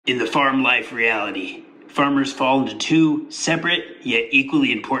In the farm life reality, farmers fall into two separate yet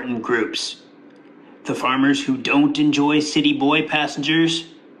equally important groups. The farmers who don't enjoy city boy passengers,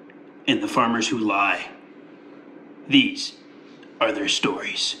 and the farmers who lie. These are their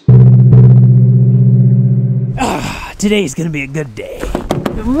stories. Today's gonna be a good day.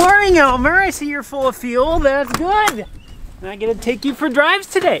 Good morning, Elmer. I see you're full of fuel. That's good. I get to take you for drives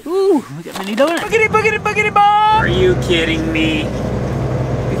today. Ooh, we got mini donuts. Boogity, boogity, boogity, bob! Are you kidding me?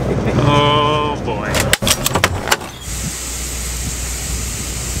 Oh boy.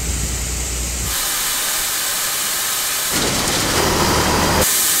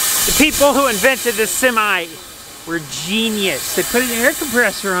 The people who invented this semi were genius. They put an air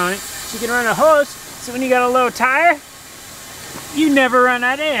compressor on it so you can run a hose, so when you got a low tire, you never run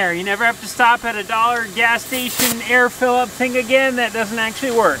out of air. You never have to stop at a dollar gas station air fill-up thing again. That doesn't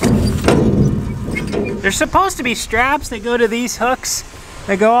actually work. There's supposed to be straps that go to these hooks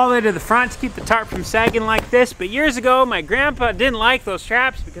that go all the way to the front to keep the tarp from sagging like this, but years ago my grandpa didn't like those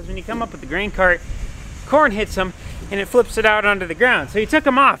straps because when you come up with the grain cart, corn hits them and it flips it out onto the ground. So he took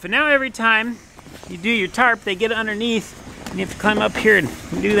them off, and now every time you do your tarp, they get underneath and you have to climb up here and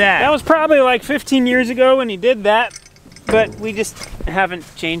do that. That was probably like 15 years ago when he did that, but we just haven't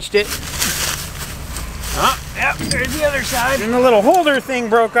changed it. Oh, yep, there's the other side. And the little holder thing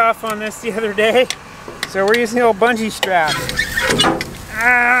broke off on this the other day, so we're using the old bungee strap.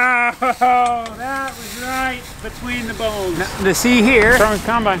 Oh, that was right between the bones. Nothing to see here. Farmer's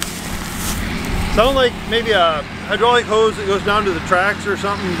combine. Sounds like maybe a hydraulic hose that goes down to the tracks or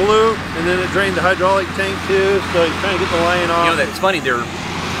something blue, and then it drained the hydraulic tank too, so you kind of get the line off. You know, that's funny, there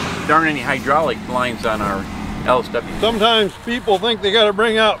aren't any hydraulic lines on our LSW. Sometimes people think they got to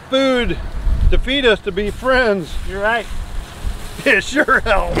bring out food to feed us to be friends. You're right. It sure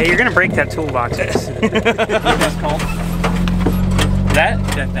helps. Hey, you're gonna break that toolbox. That's called? That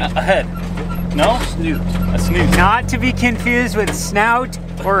thing. A head. No? Snoot. A snoot. Not to be confused with snout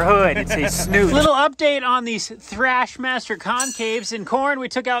or hood. It's a snoot. Little update on these Thrashmaster concaves in corn. We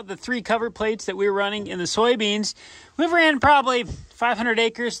took out the 3 cover plates that we were running in the soybeans. We've ran probably 500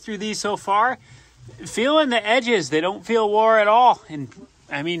 acres through these so far. Feeling the edges. They don't feel wore at all. And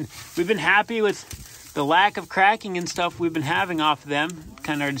I mean, we've been happy with the lack of cracking and stuff we've been having off of them.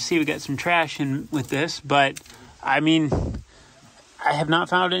 Kind of hard to see we got some trash in with this, but I mean, I have not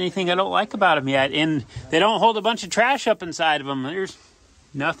found anything I don't like about them yet, and they don't hold a bunch of trash up inside of them. There's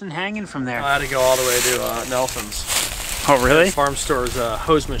nothing hanging from there. I had to go all the way to Nelson's. Oh, really? The farm store's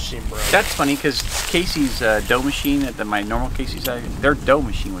hose machine broke. That's funny because Casey's dough machine at my normal Casey's, their dough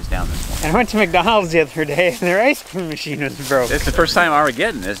machine was down this morning. I went to McDonald's the other day and their ice cream machine was broke. That's the first time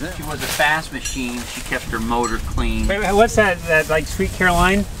Armageddon, isn't it? She was a fast machine. She kept her motor clean. Wait, what's that like Sweet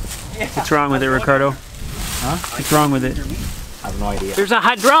Caroline? Yeah. What's wrong with it, Ricardo? Huh? What's wrong with it? I have no idea. There's a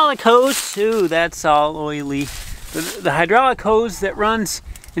hydraulic hose. Ooh, that's all oily. The hydraulic hose that runs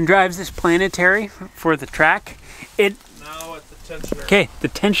and drives this planetary for the track. No, it's the tensioner. Okay, the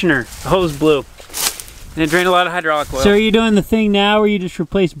tensioner. The hose blew. And it drained a lot of hydraulic oil. So are you doing the thing now where you just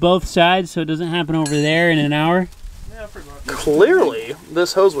replace both sides so it doesn't happen over there in an hour? Yeah, pretty much. Clearly,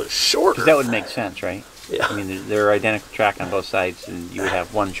 this hose was shorter. That would make sense, right? Yeah. I mean, they're identical track on both sides, and you would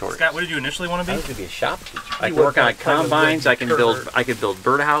have one short. Scott, what did you initially want to be? I was going to be a shop teacher. I can work on combines. I can build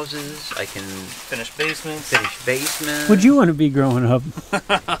birdhouses. I can Finish basements. finish basements. What'd you want to be growing up?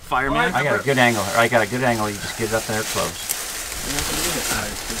 Fireman. I got a good angle. I got a good angle. You just get it up there close.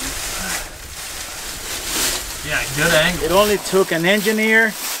 Yeah, good angle. It only took an engineer,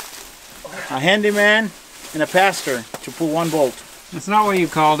 a handyman, and a pastor to put 1 bolt. That's not what you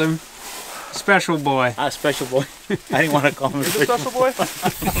called him. Special boy. A special boy. I didn't want to call him a special boy?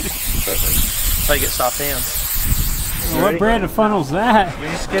 That's how you get soft hands. Well, what brand of funnel's that? You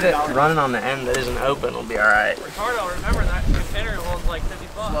just get it running on the end that isn't open, it'll be alright. Ricardo, remember that container holds like 50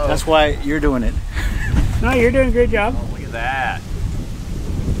 bucks. That's why you're doing it. No, you're doing a great job. Oh, look at that.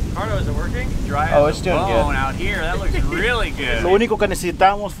 Ricardo, is it working? Dry Oh, as it's a doing bone good. out here. That looks really good. Lo único que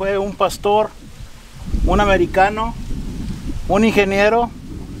necesitamos fue un pastor, un americano, un ingeniero,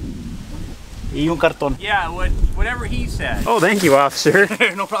 y un cartón. Yeah, whatever he said. Oh, thank you, officer.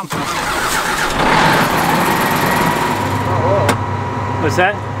 No problem. What's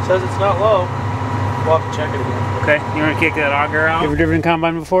that? Says it's not low. We'll have to check it again. Okay, you want to kick that auger out? You ever driven a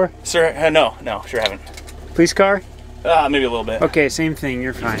combine before? Sir, no, sure haven't. Police car? Maybe a little bit. Okay, same thing,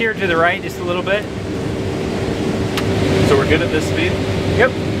 you're fine. Steer to the right just a little bit. So we're good at this speed?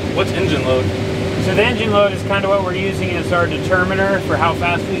 Yep. What's engine load? So the engine load is kind of what we're using as our determiner for how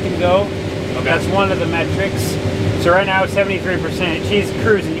fast we can go. Okay. That's one of the metrics. So right now it's 73%. She's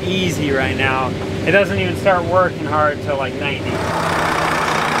cruising easy right now. It doesn't even start working hard till like 90.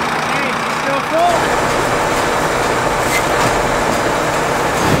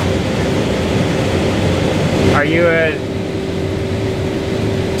 Are you a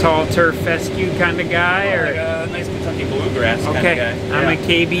tall turf fescue kind of guy, or like a nice Kentucky bluegrass kind of guy? I'm a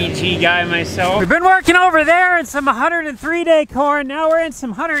KBG guy myself. We've been working over there in some 103-day corn. Now we're in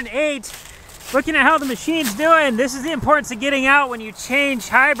some 108. Looking at how the machine's doing. This is the importance of getting out when you change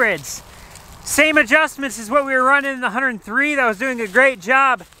hybrids. Same adjustments as what we were running in the 103. That was doing a great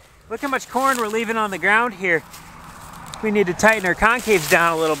job. Look how much corn we're leaving on the ground here. We need to tighten our concaves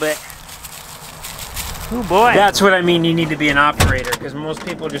down a little bit. Oh boy. That's what I mean, you need to be an operator, because most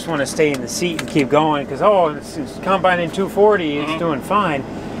people just want to stay in the seat and keep going, because oh, it's combining 240, it's doing fine.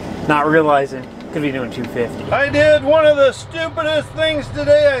 Not realizing could be doing 250. I did one of the stupidest things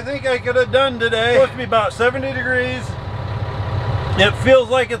today I think I could have done today. It's supposed to be about 70 degrees. It feels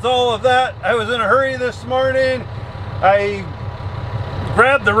like it's all of that. I was in a hurry this morning. I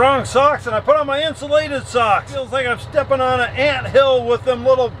grabbed the wrong socks and I put on my insulated socks. Feels like I'm stepping on an ant hill with them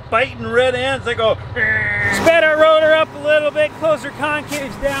little biting red ants that go. Sped our rotor up a little bit, close her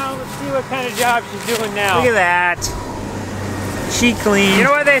concaves down. Let's see what kind of job she's doing now. Look at that. She clean. You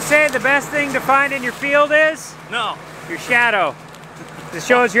know what they say the best thing to find in your field is? No. Your shadow. It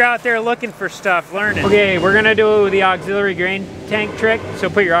shows you're out there looking for stuff, learning. Okay, we're gonna do the auxiliary grain tank trick. So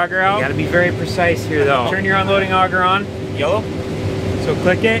put your auger out. You gotta be very precise here though. Turn your unloading auger on. Yellow? So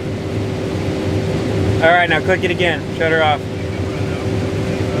click it. All right, now click it again. Shut her off.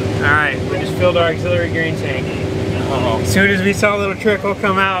 All right, we just filled our auxiliary grain tank. As soon as we saw a little trickle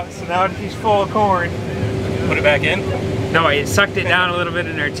come out, so now she's full of corn. Put it back in? No, it sucked it down a little bit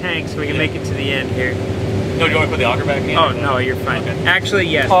in our tank so we can make it to the end here. No, do you want me to put the auger back in? Oh, no, you're fine. Okay. Actually,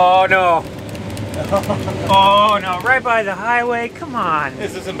 yes. Oh, no. Oh, no, right by the highway, come on.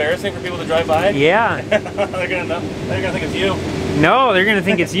 Is this embarrassing for people to drive by? Yeah. They're gonna think it's you. No, they're gonna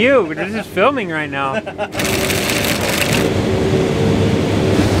think it's you. We're just filming right now.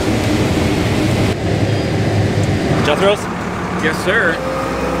 Jethro's? Yes, sir.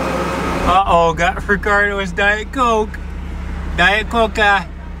 Uh-oh, got Ricardo's Diet Coke. Diet Coca.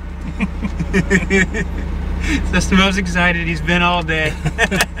 That's the most excited he's been all day.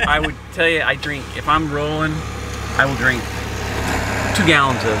 I would tell you, I drink. If I'm rolling, I will drink 2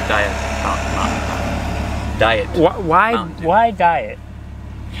 gallons of Diet. Diet. Why diet?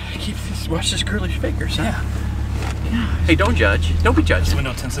 Watch this girlish figures, huh? Yeah. Hey, don't judge. Don't be judged. Is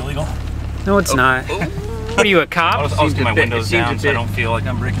window tints illegal? No, it's not. What are you, a cop? I'll just keep my windows down so I don't feel like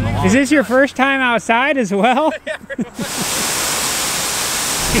I'm breaking the law. Is this your first time outside as well?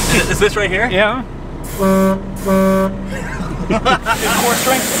 Is this right here? Yeah. It's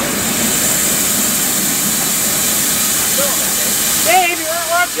 4-string. Dave, you weren't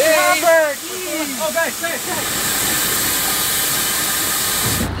watching the hopper! Oh, guys, guys.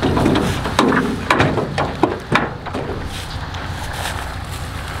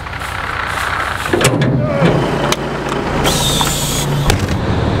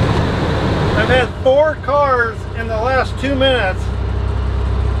 I've had 4 cars in the last 2 minutes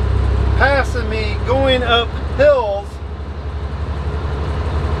passing me going up hills.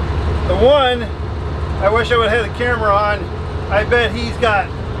 The one, I wish I would have had the camera on. I bet he's got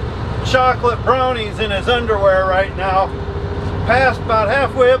chocolate brownies in his underwear right now. Passed about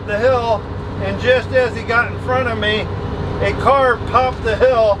halfway up the hill, and just as he got in front of me, a car popped the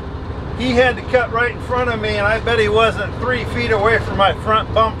hill. He had to cut right in front of me, and I bet he wasn't 3 feet away from my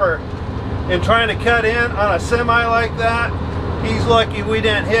front bumper. And trying to cut in on a semi like that, he's lucky we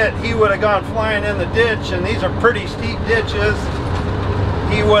didn't hit. He would have gone flying in the ditch, and these are pretty steep ditches.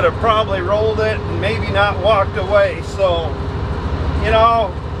 He would have probably rolled it and maybe not walked away. So, you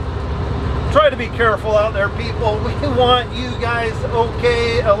know, try to be careful out there, people. We want you guys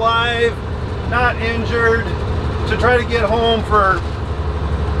okay, alive, not injured, to try to get home for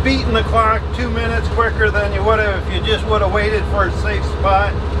beating the clock 2 minutes quicker than you would have if you just would have waited for a safe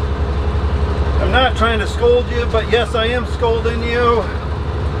spot. I'm not trying to scold you, but yes, I am scolding you.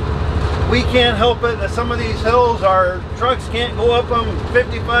 We can't help it that some of these hills, our trucks can't go up them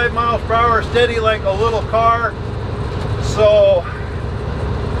 55 miles per hour steady like a little car. So,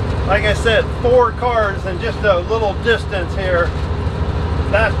 like I said, 4 cars in just a little distance here.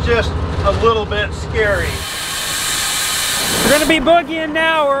 That's just a little bit scary. We're gonna be boogieing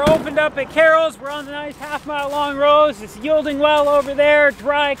now. We're opened up at Carroll's. We're on the nice half-mile long rows. It's yielding well over there.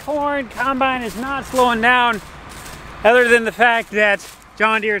 Dry corn. Combine is not slowing down, other than the fact that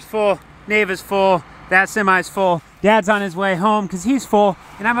John Deere's full, Neva's full, that semi's full. Dad's on his way home because he's full,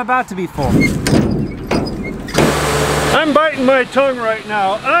 and I'm about to be full. I'm biting my tongue right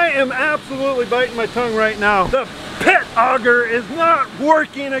now. I am absolutely biting my tongue right now. The pit auger is not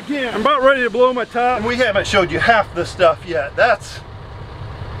working again. I'm about ready to blow my top, and we haven't showed you half the stuff yet. That's...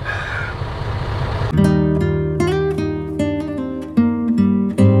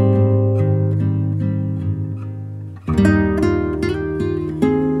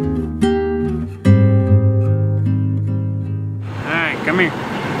 Alright, come here.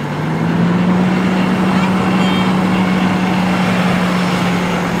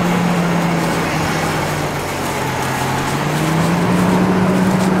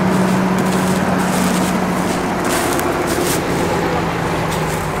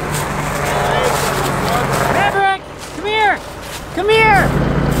 Come here!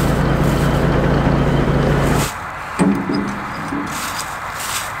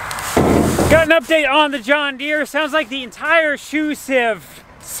 Got an update on the John Deere. Sounds like the entire shoe sieve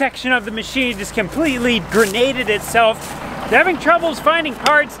section of the machine just completely grenaded itself. They're having troubles finding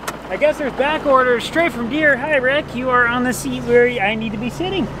parts. I guess there's back orders straight from Deere. Hi Rick, you are on the seat where I need to be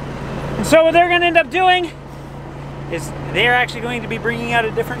sitting. And so what they're gonna end up doing is they're actually going to be bringing out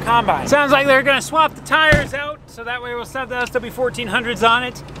a different combine. Sounds like they're gonna swap the tires out, so that way we'll still have the W1400s on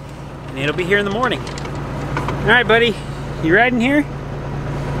it, and it'll be here in the morning. All right, buddy, you riding here?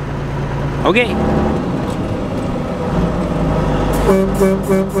 Okay.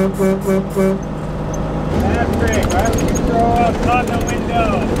 That's great. Why would you throw up on the window?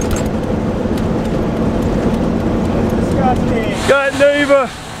 Disgusting. Got Neva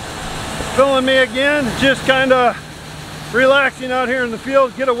filling me again, just kind of relaxing out here in the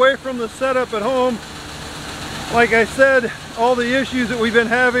field, get away from the setup at home. Like I said, all the issues that we've been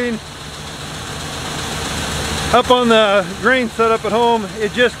having up on the grain setup at home,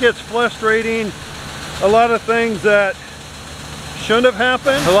 it just gets frustrating. A lot of things that shouldn't have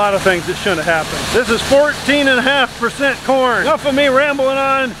happened, a lot of things that shouldn't have happened. This is 14.5% corn. Enough of me rambling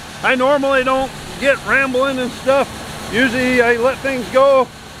on. I normally don't get rambling and stuff. Usually I let things go,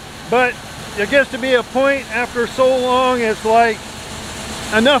 but it gets to be a point after so long, it's like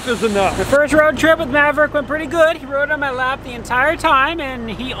enough is enough. The first road trip with Maverick went pretty good. He rode on my lap the entire time,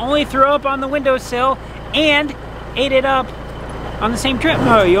 and he only threw up on the windowsill and ate it up on the same trip.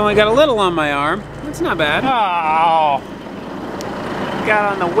 Oh, you only got a little on my arm. That's not bad. Oh,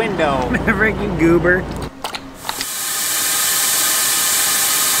 got on the window. Maverick, you goober.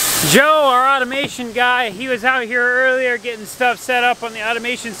 Joe, our automation guy, he was out here earlier getting stuff set up on the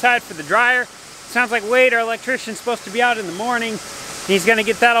automation side for the dryer. Sounds like Wade, our electrician's supposed to be out in the morning. He's gonna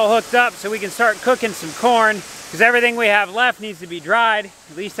get that all hooked up so we can start cooking some corn, because everything we have left needs to be dried,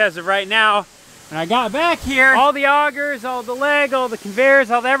 at least as of right now. And I got back here, all the augers, all the leg, all the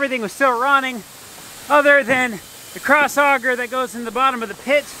conveyors, everything was still running, other than the cross auger that goes in the bottom of the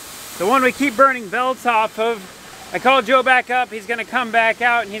pit, the one we keep burning belts off of. I called Joe back up. He's gonna come back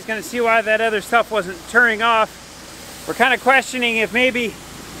out and he's gonna see why that other stuff wasn't turning off. We're kind of questioning if maybe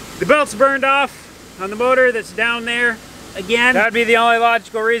the belt's burned off on the motor that's down there. Again, that'd be the only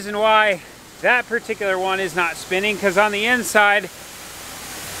logical reason why that particular one is not spinning, because on the inside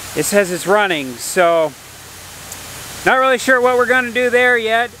it says it's running. So not really sure what we're gonna do there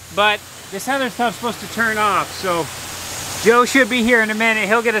yet, but this other stuff's supposed to turn off. So Joe should be here in a minute.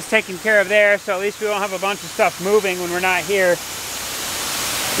 He'll get us taken care of there, so at least we won't have a bunch of stuff moving when we're not here.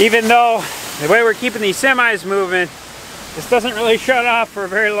 Even though the way we're keeping these semis moving, this doesn't really shut off for a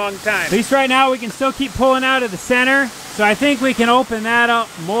very long time. At least right now we can still keep pulling out of the center, so I think we can open that up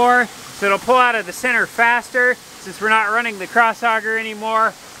more so it'll pull out of the center faster, since we're not running the cross auger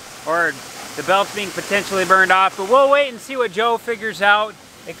anymore, or the belt's being potentially burned off. But we'll wait and see what Joe figures out.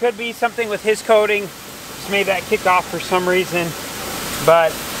 It could be something with his coating. Just made that kick off for some reason,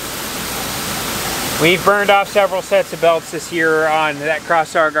 but we've burned off several sets of belts this year on that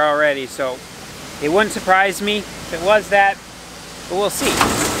cross auger already, so it wouldn't surprise me if it was that, but we'll see.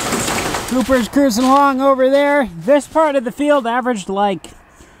 Cooper's cruising along over there. This part of the field averaged like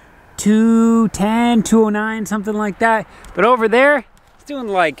 210, 209, something like that, but over there it's doing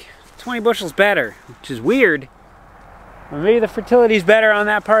like 20 bushels better, which is weird. Well, maybe the fertility's better on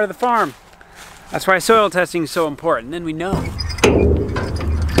that part of the farm. That's why soil testing is so important. Then we know.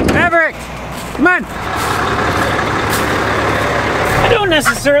 Maverick, come on. I don't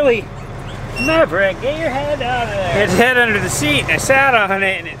necessarily. Maverick, get your head out of there. His head under the seat. I sat on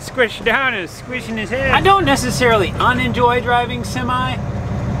it and it squished down and was squishing his head. I don't necessarily unenjoy driving semi,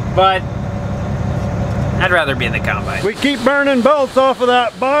 but I'd rather be in the combine. We keep burning belts off of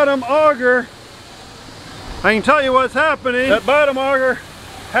that bottom auger. I can tell you what's happening. That bottom auger,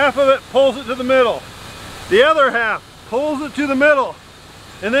 half of it pulls it to the middle. The other half pulls it to the middle.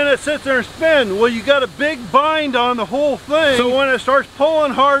 And then it sits there and spins. Well, you got a big bind on the whole thing. So when it starts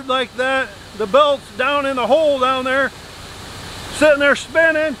pulling hard like that, the belt's down in the hole down there, sitting there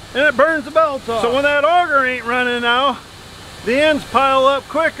spinning, and it burns the belts off. So when that auger ain't running now, the ends pile up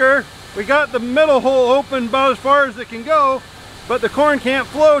quicker. We got the middle hole open about as far as it can go, but the corn can't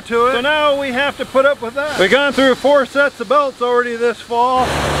flow to it. So now we have to put up with that. We've gone through 4 sets of belts already this fall.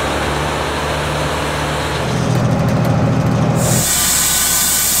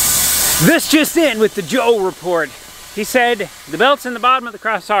 This just in with the Joe report. He said the belts in the bottom of the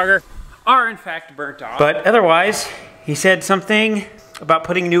cross auger are in fact burnt off. But otherwise, he said something about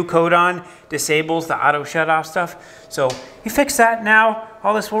putting new code on disables the auto shut off stuff. So he fixed that. Now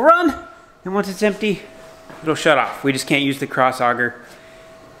all this will run, and once it's empty, it'll shut off. We just can't use the cross auger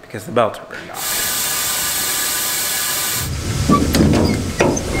because the belts are burned off.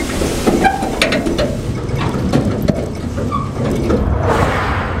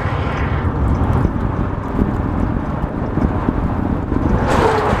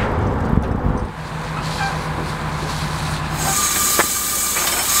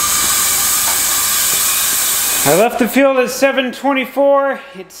 I left the field at 7:24.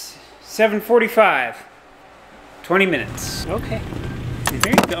 It's 7:45. 20 minutes. Okay.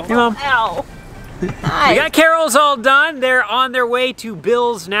 There you go. Hey, Mom. Ow. Hi. We got Carol's all done. They're on their way to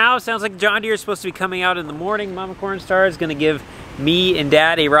Bill's now. Sounds like John Deere is supposed to be coming out in the morning. Mama Cornstar is going to give me and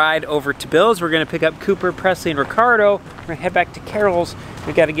Dad a ride over to Bill's. We're going to pick up Cooper, Presley, and Ricardo. We're going to head back to Carol's.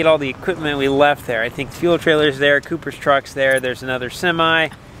 We got to get all the equipment we left there. I think the fuel trailer's there, Cooper's truck's there. There's another semi.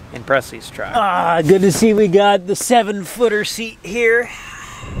 And Presley's truck. Ah, good to see we got the 7-footer seat here.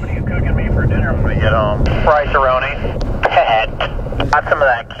 What are you cooking me for dinner when we get home? Fry-ceroni. Pet. Got some of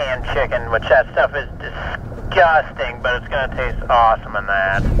that canned chicken, which that stuff is disgusting, but it's gonna taste awesome in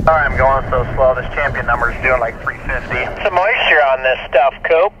that. Sorry I'm going so slow. This champion number is doing like 350. Some moisture on this stuff,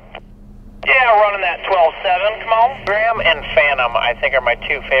 Coop. Yeah, running that 12.7, come on. Program and phantom, I think, are my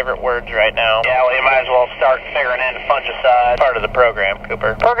 2 favorite words right now. Yeah, well, you might as well start figuring in fungicide. Part of the program,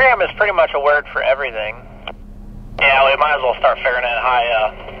 Cooper. Program is pretty much a word for everything. Yeah, well, you might as well start figuring in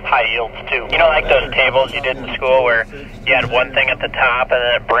high yields, too. You know, like those tables you did in school where you had one thing at the top and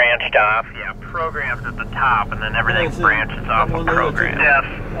then it branched off? Yeah, program's at the top and then everything branches off of program. Yes,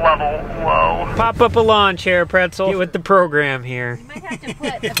 level low. Pop up a lawn chair, Pretzel. Get with the program here. You might have to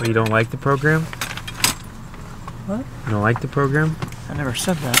put Oh, you don't like the program? What? You don't like the program? I never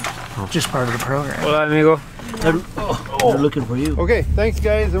said that. Oh. Just part of the program. Hola, amigo. They're looking for you. Okay, thanks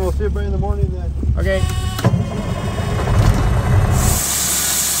guys, and we'll see everybody in the morning then. Okay.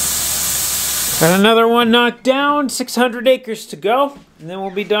 Got another one knocked down, 600 acres to go, and then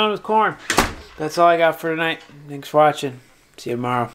we'll be done with corn. That's all I got for tonight. Thanks for watching. See you tomorrow.